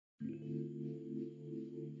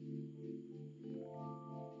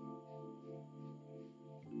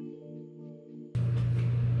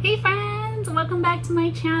Hey friends, welcome back to my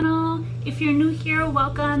channel. If you're new here,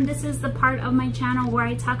 welcome. This is the part of my channel where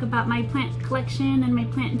I talk about my plant collection and my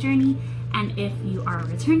plant journey. And if you are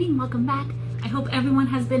returning, welcome back. I hope everyone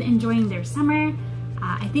has been enjoying their summer.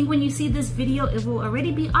 I think when you see this video, it will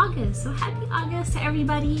already be August. So happy August to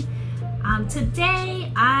everybody.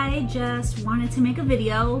 Today, I just wanted to make a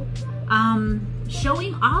video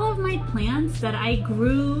showing all of my plants that I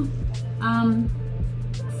grew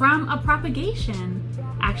from a propagation.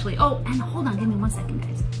 Actually, oh, and hold on, give me 1 second,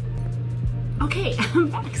 guys. Okay, I'm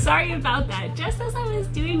back. Sorry about that. Just as I was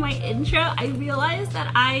doing my intro, I realized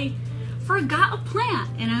that I forgot a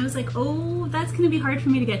plant, and I was like, oh, that's gonna be hard for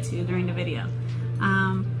me to get to during the video.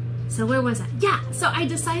 So where was I? Yeah, so I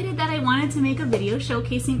decided that I wanted to make a video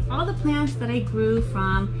showcasing all the plants that I grew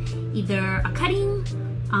from either a cutting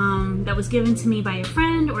that was given to me by a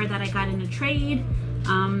friend or that I got in a trade.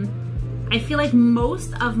 I feel like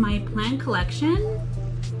most of my plant collection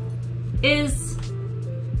is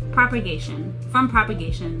from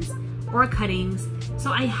propagations or cuttings.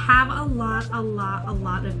 So I have a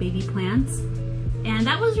lot of baby plants, and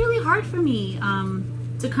that was really hard for me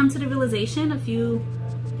to come to the realization a few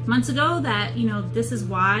months ago that, you know, this is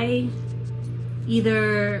why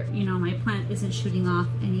either, you know, my plant isn't shooting off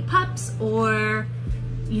any pups, or,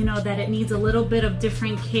 you know, that it needs a little bit of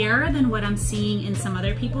different care than what I'm seeing in some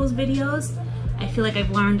other people's videos. I feel like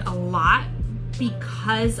I've learned a lot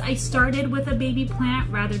because I started with a baby plant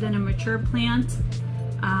rather than a mature plant.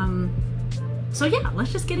 So yeah,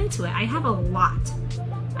 let's just get into it. I have a lot.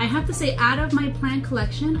 I have to say, out of my plant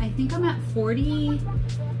collection, I think I'm at 40,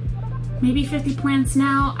 maybe 50 plants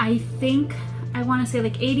now. I think I want to say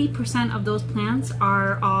like 80% of those plants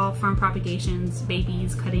are all from propagations,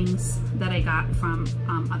 babies, cuttings that I got from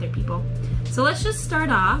other people. So let's just start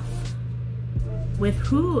off with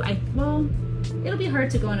well, it'll be hard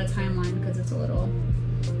to go on a timeline because it's a little,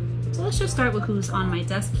 so let's just start with who's on my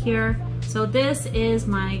desk here. So this is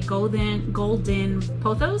my golden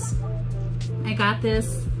pothos. I got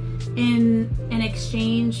this in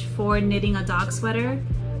exchange for knitting a dog sweater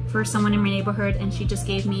for someone in my neighborhood, and she just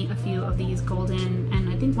gave me a few of these golden, and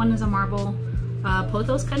I think one is a marble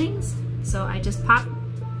pothos cuttings. So I just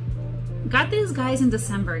got these guys in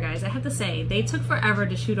December, guys. I have to say, they took forever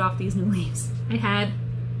to shoot off these new leaves. I had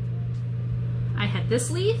this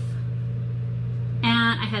leaf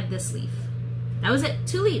and I had this leaf. That was it,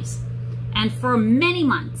 2 leaves. And for many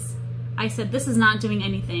months, I said, this is not doing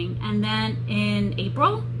anything. And then in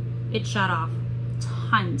April, it shot off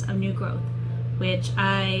tons of new growth, which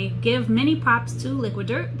I give many props to liquid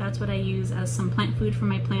dirt. That's what I use as some plant food for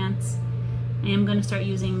my plants. I am going to start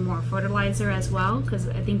using more fertilizer as well, because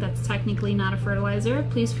I think that's technically not a fertilizer.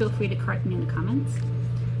 Please feel free to correct me in the comments.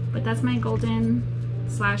 But that's my golden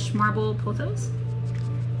 / marble pothos.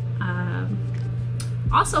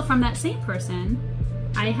 Also from that same person,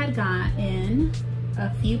 I had gotten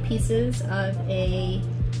a few pieces of a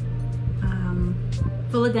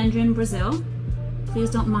philodendron Brazil. Please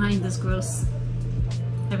don't mind this gross,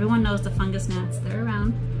 everyone knows the fungus gnats, they're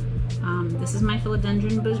around. This is my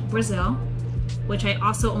philodendron Brazil, which I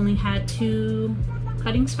also only had 2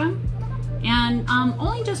 cuttings from. And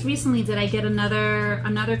only just recently did I get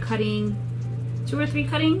another cutting, 2 or 3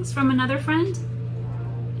 cuttings from another friend.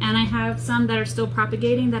 And I have some that are still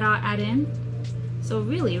propagating that I'll add in. So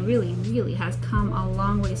really has come a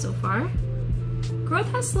long way so far.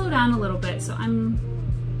 Growth has slowed down a little bit, so I'm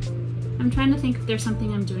trying to think if there's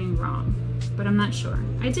something I'm doing wrong, but I'm not sure.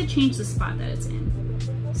 I did change the spot that it's in,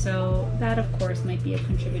 so that of course might be a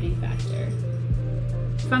contributing factor.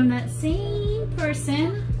 From that same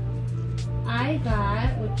person, I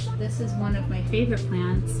got, which this is one of my favorite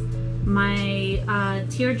plants, my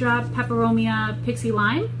teardrop peperomia pixie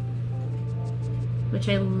lime, which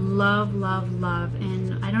I love,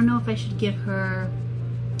 and I don't know if I should give her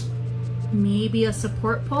maybe a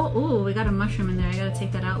support pole. Oh, we got a mushroom in there. I gotta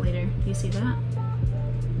take that out later. Do you see that?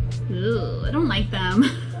 Ooh, I don't like them.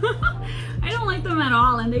 I don't like them at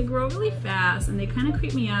all, and they grow really fast, and they kind of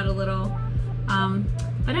creep me out a little. But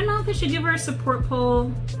I don't know if I should give her a support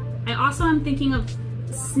pole. I also am thinking of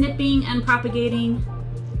snipping and propagating.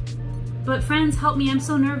 But friends, help me, I'm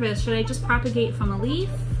so nervous. Should I just propagate from a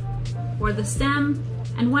leaf or the stem?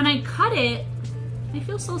 And when I cut it, I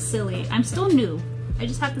feel so silly. I'm still new. I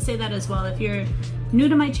just have to say that as well. If you're new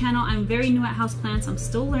to my channel, I'm very new at houseplants. I'm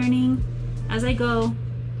still learning as I go.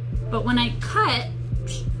 But when I cut,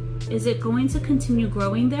 is it going to continue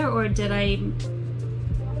growing there, or did I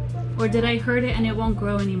hurt it and it won't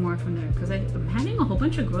grow anymore from there? Because I'm having a whole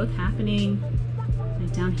bunch of growth happening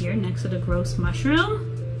like down here next to the gross mushroom.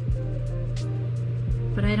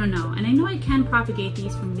 But I don't know. And I know I can propagate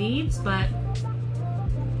these from leaves, but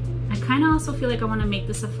kind of also feel like I want to make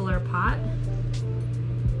this a fuller pot.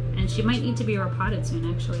 And she might need to be repotted soon,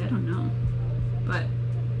 actually. I don't know. But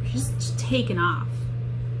she's just taken off.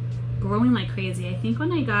 Growing like crazy. I think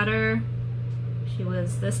when I got her, she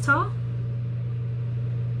was this tall.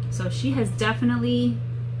 So she has definitely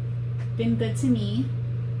been good to me.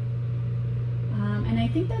 And I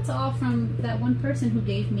think that's all from that one person who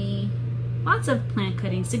gave me lots of plant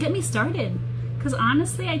cuttings to get me started. Because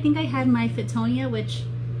honestly, I think I had my Fittonia, which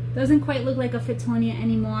doesn't quite look like a Fittonia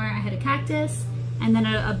anymore. I had a cactus, and then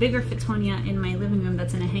a bigger Fittonia in my living room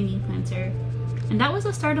that's in a hanging planter. And that was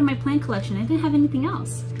the start of my plant collection. I didn't have anything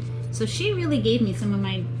else. So she really gave me some of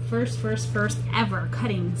my first ever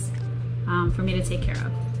cuttings for me to take care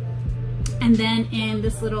of. And then in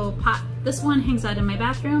this little pot, this one hangs out in my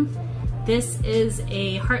bathroom. This is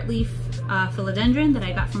a heartleaf philodendron that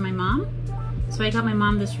I got from my mom. So I got my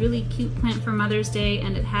mom this really cute plant for Mother's Day,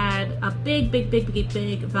 and it had a big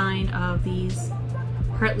vine of these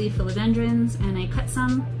heartleaf philodendrons, and I cut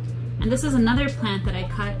some. And this is another plant that I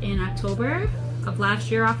cut in October of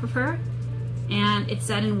last year off of her. And it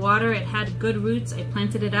sat in water, it had good roots, I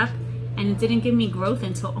planted it up, and it didn't give me growth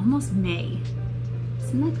until almost May.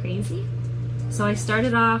 Isn't that crazy? So I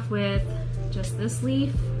started off with just this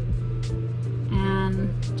leaf,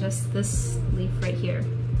 and just this leaf right here.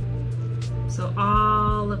 So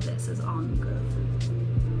all of this is all new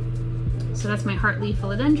growth. So that's my heartleaf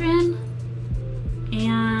philodendron.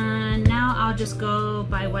 And now I'll just go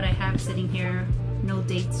by what I have sitting here. No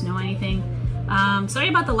dates, no anything. Sorry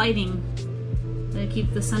about the lighting.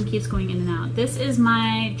 The sun keeps going in and out. This is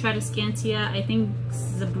my Tradescantia, I think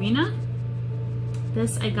Zabrina.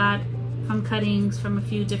 This I got from cuttings from a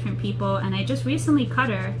few different people, and I just recently cut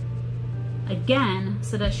her again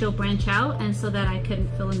so that she'll branch out and so that I can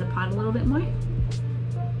fill in the pot a little bit more.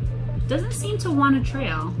 Doesn't seem to want a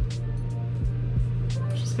trail.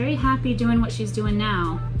 She's very happy doing what she's doing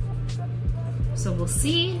now. So we'll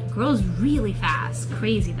see. Grows really fast.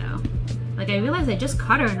 Crazy though. Like I realized I just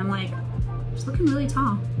cut her and I'm like, she's looking really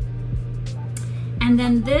tall. And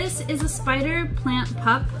then this is a spider plant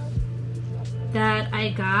pup that I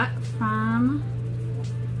got from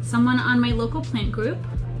someone on my local plant group.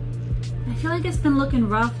 I feel like it's been looking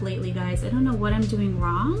rough lately, guys. I don't know what I'm doing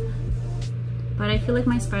wrong, but I feel like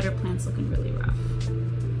my spider plant's looking really rough.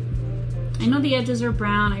 I know the edges are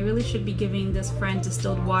brown. I really should be giving this friend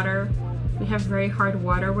distilled water. We have very hard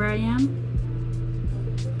water where I am,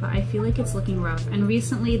 but I feel like it's looking rough. And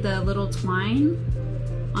recently the little twine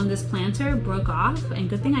on this planter broke off, and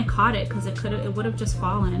good thing I caught it because it would have just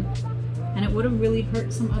fallen. And it would have really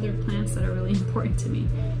hurt some other plants that are really important to me.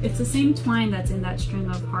 It's the same twine that's in that string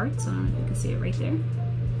of hearts. I don't know if you can see it right there.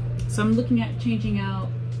 So I'm looking at changing out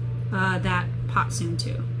that pot soon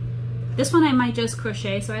too. This one I might just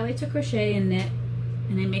crochet. So I like to crochet and knit,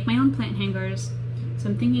 and I make my own plant hangers. So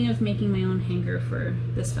I'm thinking of making my own hanger for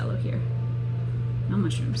this fellow here. No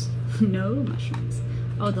mushrooms. No mushrooms.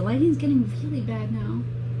 Oh, the lighting's getting really bad now.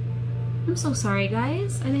 I'm so sorry,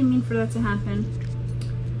 guys. I didn't mean for that to happen.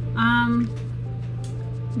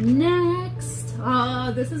 Next,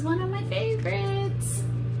 oh, this is one of my favorites.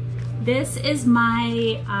 This is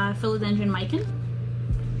my philodendron Mikan,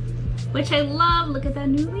 which I love. Look at that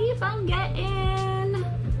new leaf I'm getting.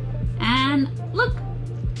 And look,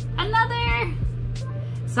 another.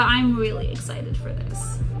 So I'm really excited for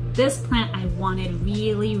this. This plant I wanted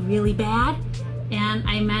really bad, and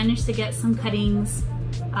I managed to get some cuttings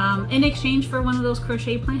in exchange for one of those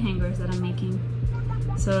crochet plant hangers that I'm making.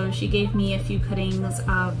 So she gave me a few cuttings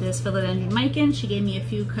of this philodendron Mikan. She gave me a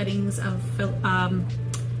few cuttings of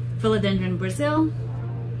philodendron Brazil.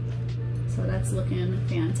 So that's looking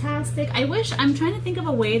fantastic. I'm trying to think of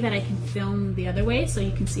a way that I can film the other way so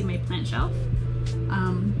you can see my plant shelf.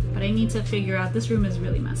 But I need to figure out, this room is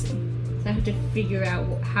really messy. So I have to figure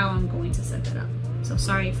out how I'm going to set that up. So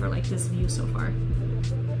sorry for like this view so far.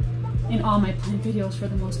 In all my plant videos for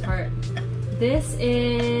the most part. This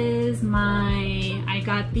is I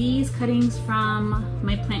got these cuttings from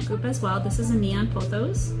my plant group as well. This is a neon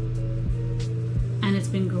pothos, and it's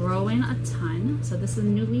been growing a ton. So this is a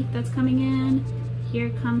new leaf that's coming in.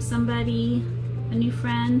 Here comes somebody, a new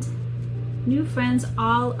friend. New friends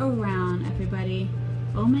all around, everybody.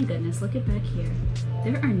 Oh my goodness, look at back here.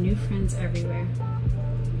 There are new friends everywhere.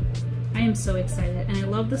 I am so excited, and I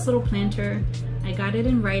love this little planter. I got it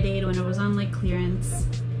in Rite Aid when it was on like clearance.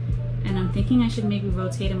 And I'm thinking I should maybe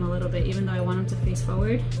rotate him a little bit, even though I want him to face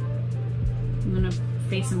forward. I'm gonna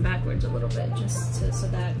face him backwards a little bit, just so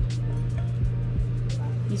that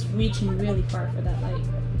he's reaching really far for that light.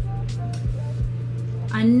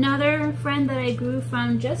 Another friend that I grew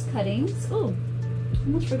from just cuttings. Oh,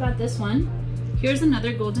 almost forgot this one. Here's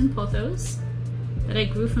another golden pothos that I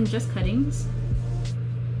grew from just cuttings.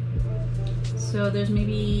 So there's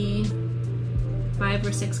maybe 5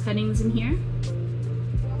 or 6 cuttings in here.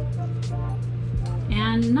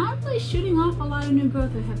 And not really shooting off a lot of new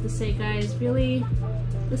growth, I have to say, guys. Really,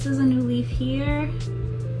 this is a new leaf here.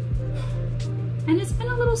 And it's been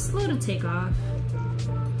a little slow to take off.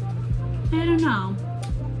 I don't know.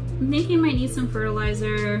 I'm thinking it might need some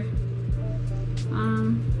fertilizer.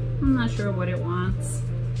 I'm not sure what it wants.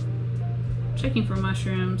 Checking for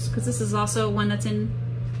mushrooms, because this is also one that's in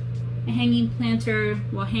a hanging planter,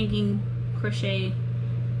 well, hanging crochet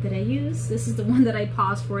that I use. This is the one that I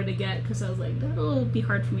paused for to get because I was like, that'll be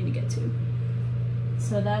hard for me to get to.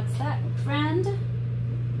 So that's that friend.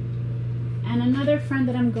 And another friend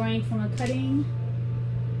that I'm growing from a cutting,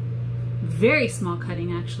 very small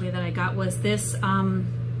cutting actually, that I got was this satin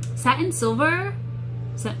pothos.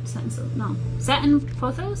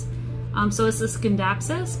 So it's a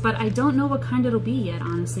Scindapsus, but I don't know what kind it'll be yet,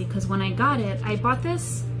 honestly, because when I got it, I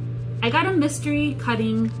got a mystery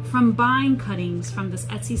cutting from buying cuttings from this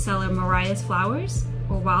Etsy seller, Mariah's Flowers,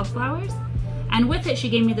 or Wildflowers, and with it she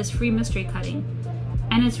gave me this free mystery cutting.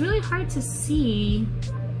 And it's really hard to see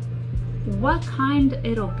what kind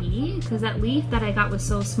it'll be, because that leaf that I got was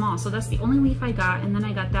so small. So that's the only leaf I got, and then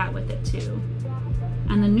I got that with it too.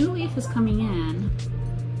 And the new leaf is coming in,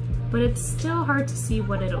 but it's still hard to see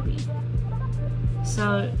what it'll be.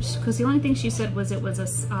 So, because the only thing she said was it was a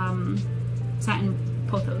satin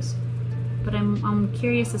pothos. But I'm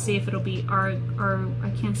curious to see if it'll be I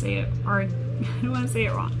can't say it, I don't want to say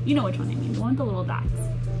it wrong. You know which one I mean, the one with the little dots.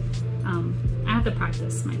 I have to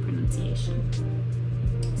practice my pronunciation.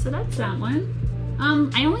 So that's that one.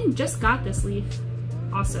 I only just got this leaf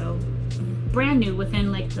also, brand new,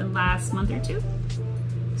 within like the last month or 2.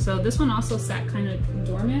 So this one also sat kind of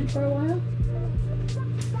dormant for a while.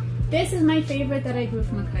 This is my favorite that I grew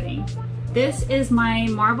from a cutting. This is my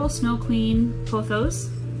Marble Snow Queen pothos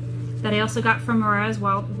that I also got from Mariah's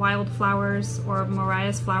Wildflowers, or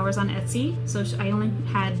Mariah's Flowers on Etsy. So I only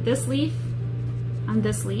had this leaf and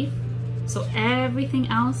this leaf. So everything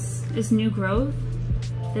else is new growth.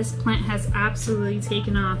 This plant has absolutely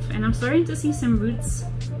taken off, and I'm starting to see some roots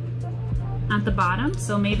at the bottom,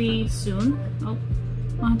 so maybe soon. Oh,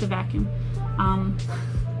 I'll have to vacuum.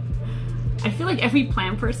 I feel like every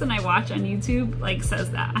plant person I watch on YouTube like says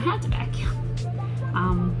that. I have to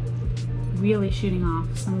vacuum. Really shooting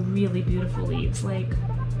off some really beautiful leaves. Like,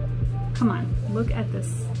 come on, look at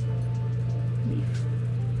this leaf.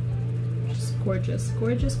 Just gorgeous,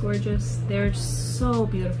 gorgeous, gorgeous. They're so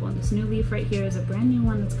beautiful. And this new leaf right here is a brand new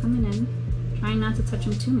one that's coming in. Trying not to touch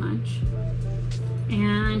them too much.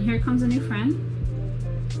 And here comes a new friend.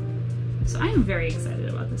 So I am very excited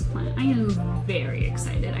about this plant. I am very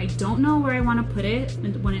excited. I don't know where I want to put it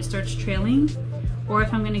when it starts trailing, or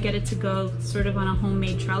if I'm going to get it to go sort of on a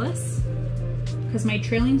homemade trellis, because my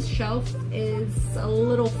trailing shelf is a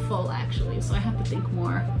little full actually, so I have to think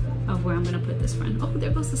more of where I'm going to put this friend. Oh,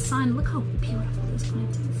 there goes the sun. Look how beautiful this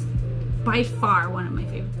plant is. By far one of my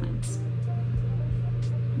favorite plants.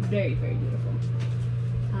 Very, very beautiful.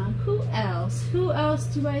 Who else? Who else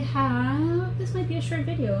do I have? This might be a short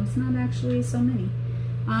video. It's not actually so many.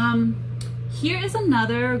 Here is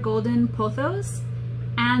another golden pothos,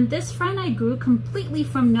 and this friend I grew completely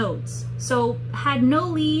from nodes. So had no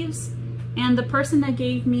leaves, and the person that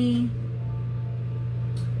gave me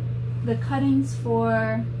the cuttings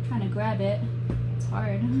for, trying to grab it, it's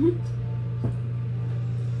hard.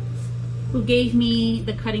 Who gave me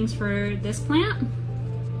the cuttings for this plant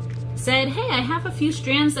said, hey, I have a few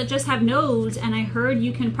strands that just have nodes, and I heard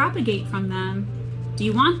you can propagate from them. Do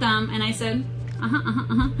you want them? And I said,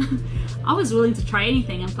 I was willing to try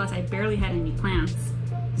anything, and plus I barely had any plants.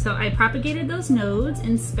 So I propagated those nodes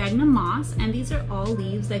in sphagnum moss, and these are all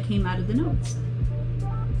leaves that came out of the nodes.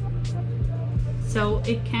 So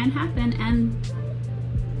it can happen, and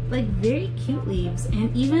like very cute leaves,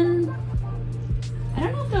 and even, I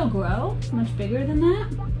don't know if they'll grow much bigger than that,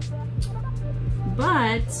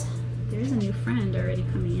 but there's a new friend already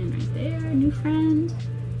coming in right there, a new friend.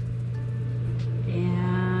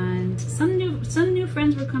 And some new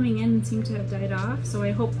friends were coming in and seem to have died off, so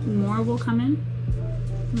I hope more will come in.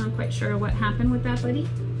 I'm not quite sure what happened with that buddy.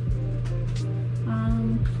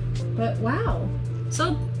 But wow.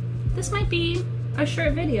 So this might be a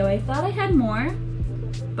short video. I thought I had more,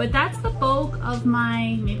 but that's the bulk of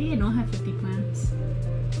my, maybe I don't have 50 plants.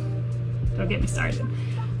 Don't get me started.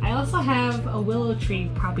 I also have a willow tree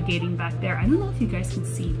propagating back there. I don't know if you guys can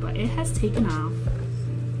see, but it has taken off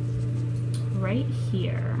right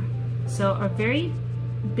here. So a very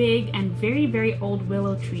big and very, very old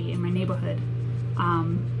willow tree in my neighborhood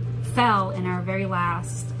fell in our very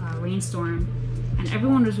last rainstorm, and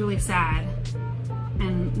everyone was really sad,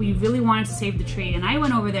 and we really wanted to save the tree. And I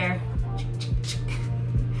went over there.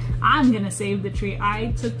 I'm gonna save the tree.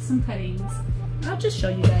 I took some cuttings. I'll just show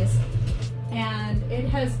you guys. And it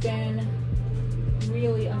has been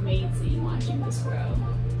really amazing watching this grow.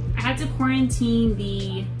 I had to quarantine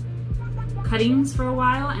the cuttings for a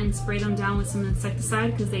while and spray them down with some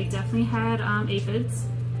insecticide because they definitely had aphids,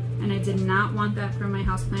 and I did not want that for my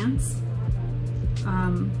houseplants.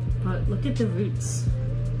 But look at the roots.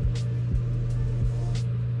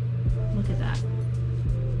 Look at that.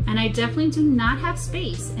 And I definitely do not have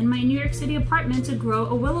space in my New York City apartment to grow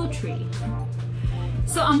a willow tree.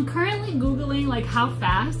 So I'm currently Googling like how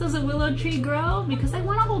fast does a willow tree grow, because I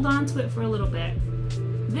want to hold on to it for a little bit.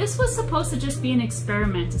 This was supposed to just be an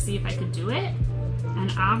experiment to see if I could do it,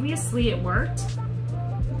 and obviously it worked.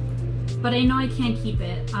 But I know I can't keep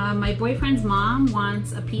it. My boyfriend's mom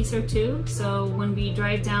wants a piece or two, so when we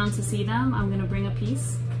drive down to see them, I'm gonna bring a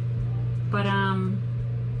piece. But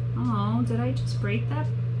oh, did I just break that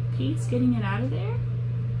piece getting it out of there?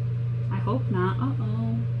 I hope not.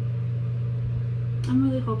 Uh-oh. I'm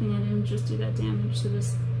really hoping I didn't just do that damage to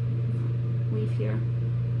this leaf here,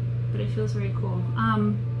 but it feels very cool.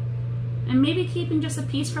 And maybe keeping just a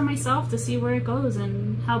piece for myself to see where it goes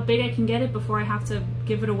and how big I can get it before I have to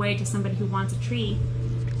give it away to somebody who wants a tree.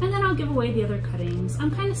 And then I'll give away the other cuttings.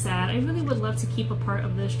 I'm kind of sad. I really would love to keep a part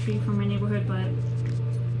of this tree from my neighborhood, but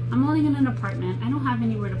I'm only in an apartment. I don't have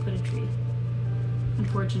anywhere to put a tree,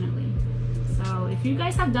 unfortunately. So if you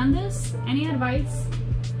guys have done this, any advice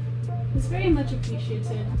is very much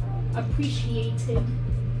appreciated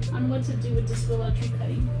on what to do with this willow tree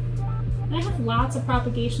cutting. And I have lots of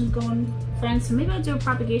propagations going, friends, so maybe I'll do a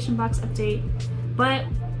propagation box update. But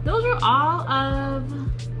those are all of,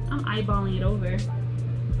 I'm eyeballing it over.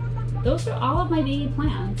 Those are all of my baby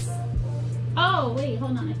plants. Oh, wait,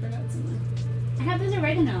 hold on, I forgot something. I have this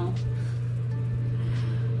oregano.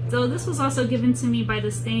 So this was also given to me by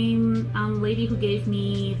the same lady who gave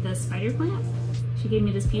me the spider plant. She gave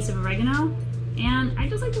me this piece of oregano, and I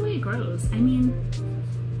just like the way it grows. I mean,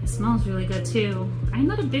 it smells really good too. I'm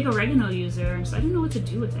not a big oregano user, so I don't know what to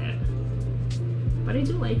do with it. But I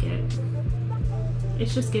do like it.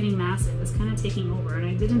 It's just getting massive. It's kind of taking over, and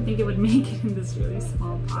I didn't think it would make it in this really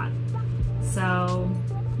small pot. So,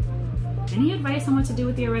 any advice on what to do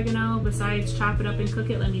with the oregano besides chop it up and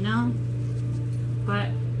cook it, let me know. But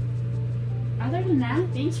other than that,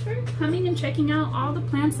 thanks for coming and checking out all the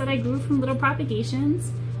plants that I grew from Little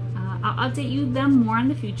Propagations. I'll update you them more in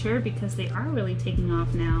the future because they are really taking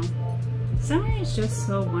off now. Summer is just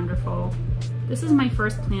so wonderful. This is my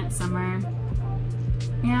first plant summer,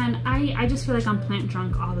 and I just feel like I'm plant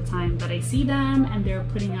drunk all the time, but I see them and they're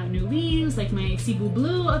putting out new leaves. Like my Cebu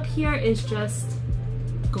Blue up here is just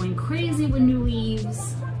going crazy with new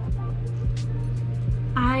leaves.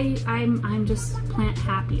 I'm just plant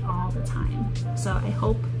happy all the time. So I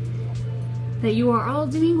hope that you are all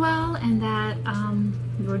doing well and that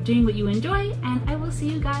you're doing what you enjoy, and I will see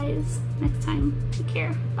you guys next time. Take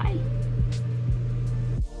care. Bye.